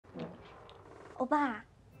欧巴。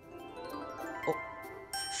哦，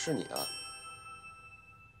是你啊。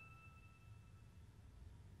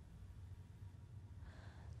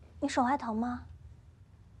你手还疼吗？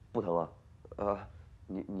不疼啊。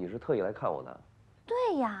你是特意来看我的？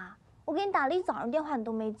对呀，我给你打了一早上电话，你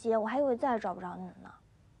都没接，我还以为再也找不着你呢。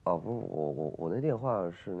哦，不是，我那电话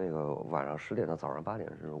是那个晚上10点到早上8点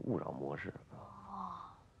是勿扰模式。哦，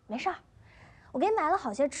没事儿，我给你买了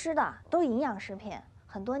好些吃的，都是营养食品，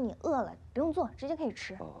很多你饿了不用做，直接可以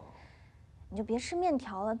吃。哦，你就别吃面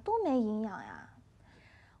条了，多没营养呀。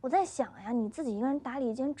我在想呀，你自己一个人打理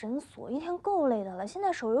一间诊所，一天够累的了，现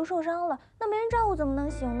在手又受伤了，那没人照顾怎么能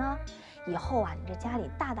行呢？以后啊，你这家里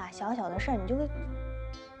大大小小的事儿，你就给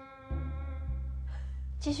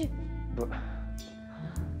继续。不是。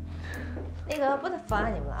那个不得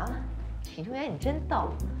烦你们了啊！品中元，你真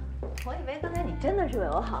逗，我以为刚才你真的是为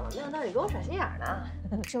我好了，没想到你跟我耍心眼呢。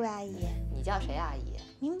这位阿姨，你叫谁阿姨？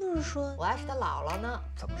您不是说我还是他姥姥呢。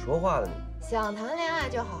怎么说话的你？想谈恋爱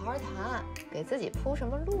就好好谈，给自己铺什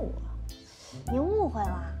么路啊？您误会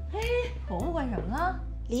了。哎，我误会什么了？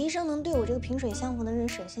李医生能对我这个萍水相逢的人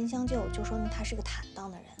舍心相救，就说明他是个坦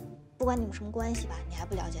荡的人。不管你们什么关系吧，你还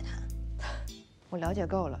不了解他。我了解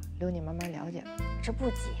够了，留你慢慢了解。这不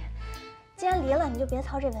急，既然离了，你就别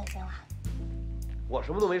操这份心了。我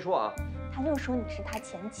什么都没说啊。他就说你是他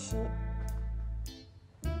前妻。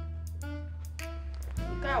你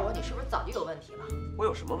告诉我，你是不是早就有问题了？我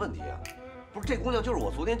有什么问题啊？不是，这姑娘就是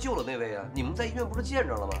我昨天救了那位啊！你们在医院不是见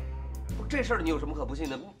着了吗？不是这事儿，你有什么可不信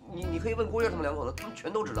的？你可以问郭月他们两口子，他们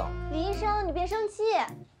全都知道。李医生，你别生气，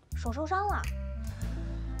手受伤了。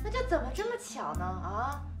那就怎么这么巧呢？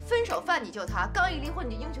啊，分手犯你救他，刚一离婚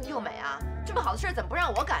你就英雄救美啊！这么好的事儿怎么不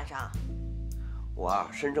让我赶上？我啊，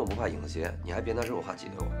身正不怕影子斜，你还别拿这种话挤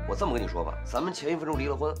兑我。我这么跟你说吧，咱们前1分钟离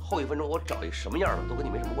了婚，后1分钟我找一什么样的都跟你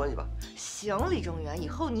没什么关系吧？行，李中元，以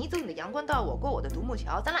后你走你的阳关道，我过我的独木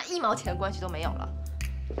桥，咱俩1毛钱关系都没有了。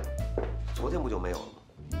昨天不就没有了吗？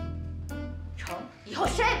成，以后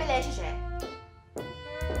谁也别联系谁。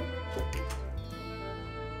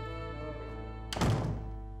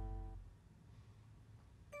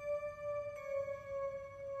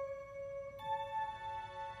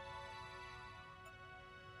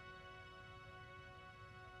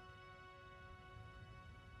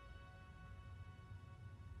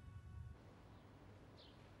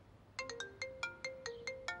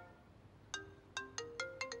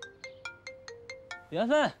缘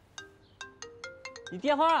分，你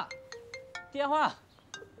电话，电话。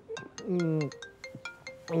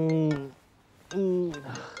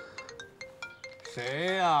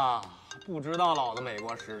谁呀？不知道老子美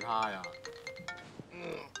国时差呀？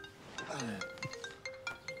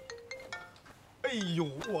哎呦，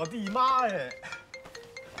我的妈呀！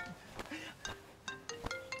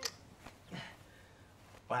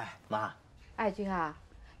喂，妈。爱军啊，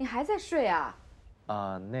你还在睡啊？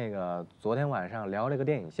那个昨天晚上聊了个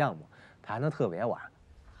电影项目，谈得特别晚。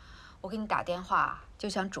我给你打电话就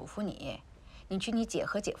想嘱咐你，你去你姐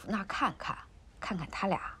和姐夫那儿看看，看看他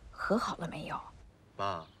俩和好了没有。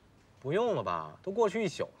妈，不用了吧，都过去1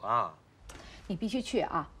宿了。你必须去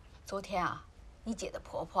啊！昨天啊，你姐的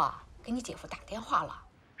婆婆给你姐夫打电话了，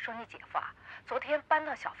说你姐夫啊昨天搬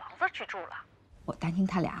到小房子去住了。我担心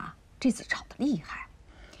他俩这次吵得厉害，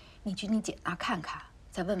你去你姐那儿看看，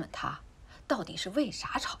再问问他。到底是为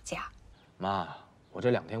啥吵架？妈，我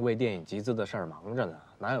这2天为电影集资的事儿忙着呢，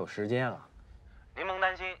哪有时间啊？您甭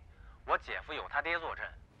担心，我姐夫有他爹坐镇，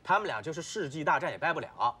他们俩就是世纪大战也掰不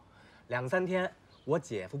了。2、3天，我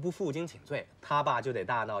姐夫不负荆请罪，他爸就得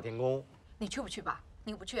大闹天宫。你去不去吧？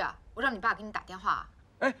你不去啊，我让你爸给你打电话。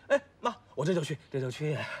哎，妈，我这就去，这就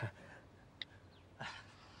去。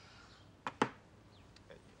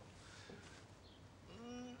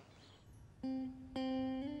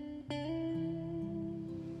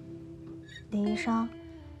李医生，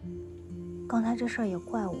刚才这事儿也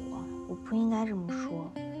怪我，我不应该这么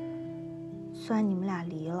说。虽然你们俩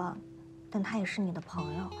离了，但他也是你的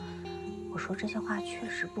朋友，我说这些话确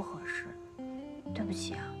实不合适，对不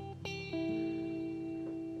起啊。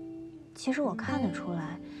其实我看得出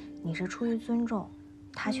来，你是出于尊重，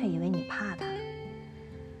他却以为你怕他。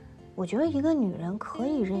我觉得一个女人可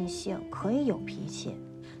以任性，可以有脾气，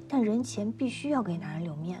但人前必须要给男人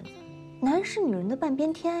留面子。男人是女人的半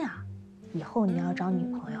边天呀。以后你要找女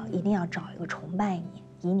朋友，一定要找一个崇拜你、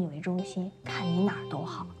以你为中心，看你哪儿都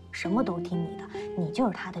好，什么都听你的，你就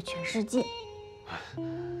是他的全世界。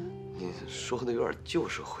你说的有点旧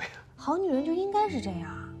社会啊。好女人就应该是这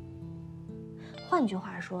样。换句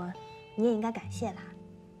话说，你也应该感谢他，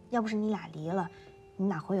要不是你俩离了，你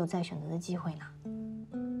哪会有再选择的机会呢？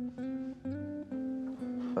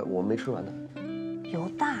我没吃完呢。油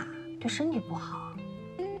大，对身体不好。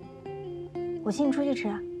我请你出去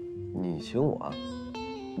吃。你请我？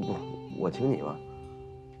不，我请你吧。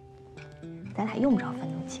咱俩用不着分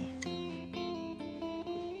那么清。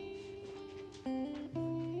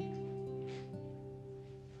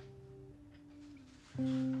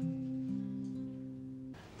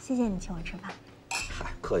谢谢你请我吃饭。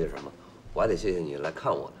嗨，客气什么？我还得谢谢你来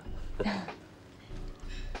看我呢。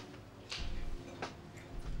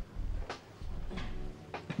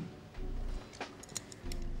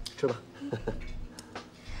吃吧。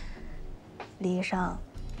李医生，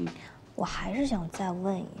我还是想再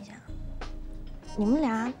问一下，你们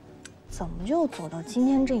俩怎么就走到今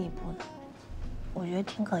天这一步呢？我觉得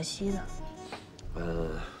挺可惜的。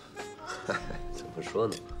怎么说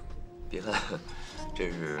呢？别看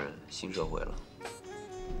这是新社会了，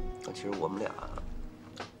但其实我们俩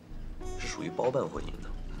是属于包办婚姻的。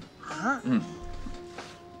啊？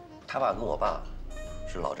他爸跟我爸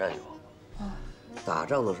是老战友。打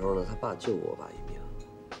仗的时候呢，他爸救过我爸一命。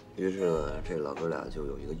于是呢，这老哥俩就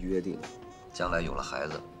有一个约定，将来有了孩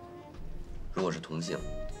子，如果是同性，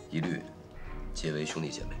一律结为兄弟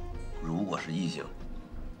姐妹；如果是异性，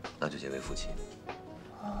那就结为夫妻。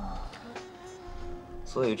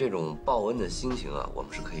所以这种报恩的心情啊，我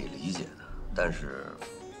们是可以理解的。但是，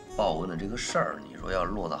报恩的这个事儿，你说要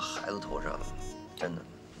落到孩子头上，真的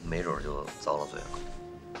没准就遭了罪了。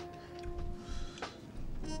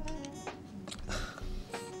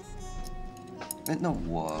哎，那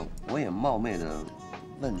我也冒昧的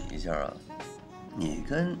问你一下啊，你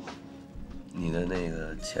跟你的那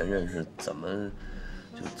个前任是怎么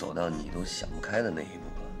就走到你都想不开的那一步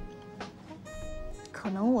了？可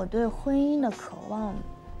能我对婚姻的渴望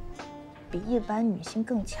比一般女性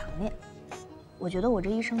更强烈。我觉得我这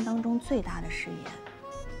一生当中最大的誓言，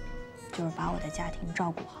就是把我的家庭照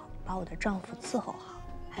顾好，把我的丈夫伺候好，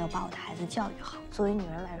还有把我的孩子教育好。作为女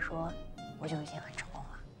人来说，我就已经很成功了。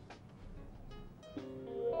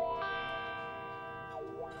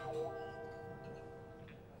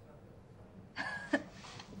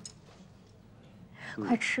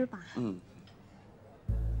快吃吧。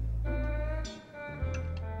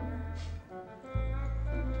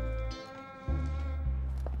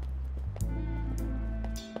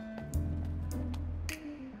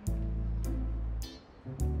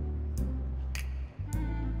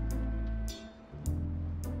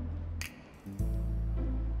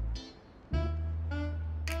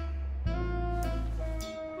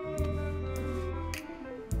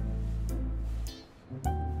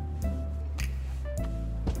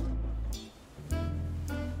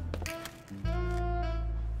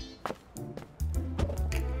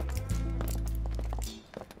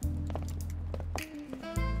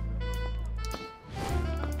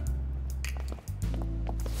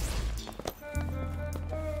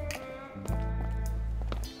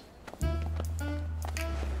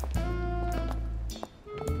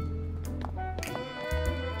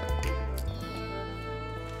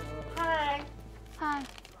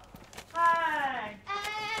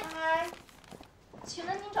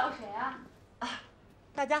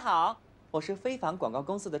大家好，我是非凡广告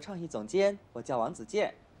公司的创意总监，我叫王子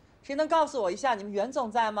健。谁能告诉我一下，你们袁总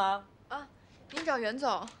在吗？啊，您找袁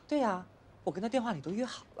总？对呀，我跟他电话里都约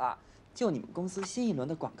好了，就你们公司新一轮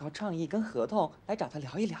的广告创意跟合同来找他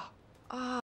聊一聊。啊。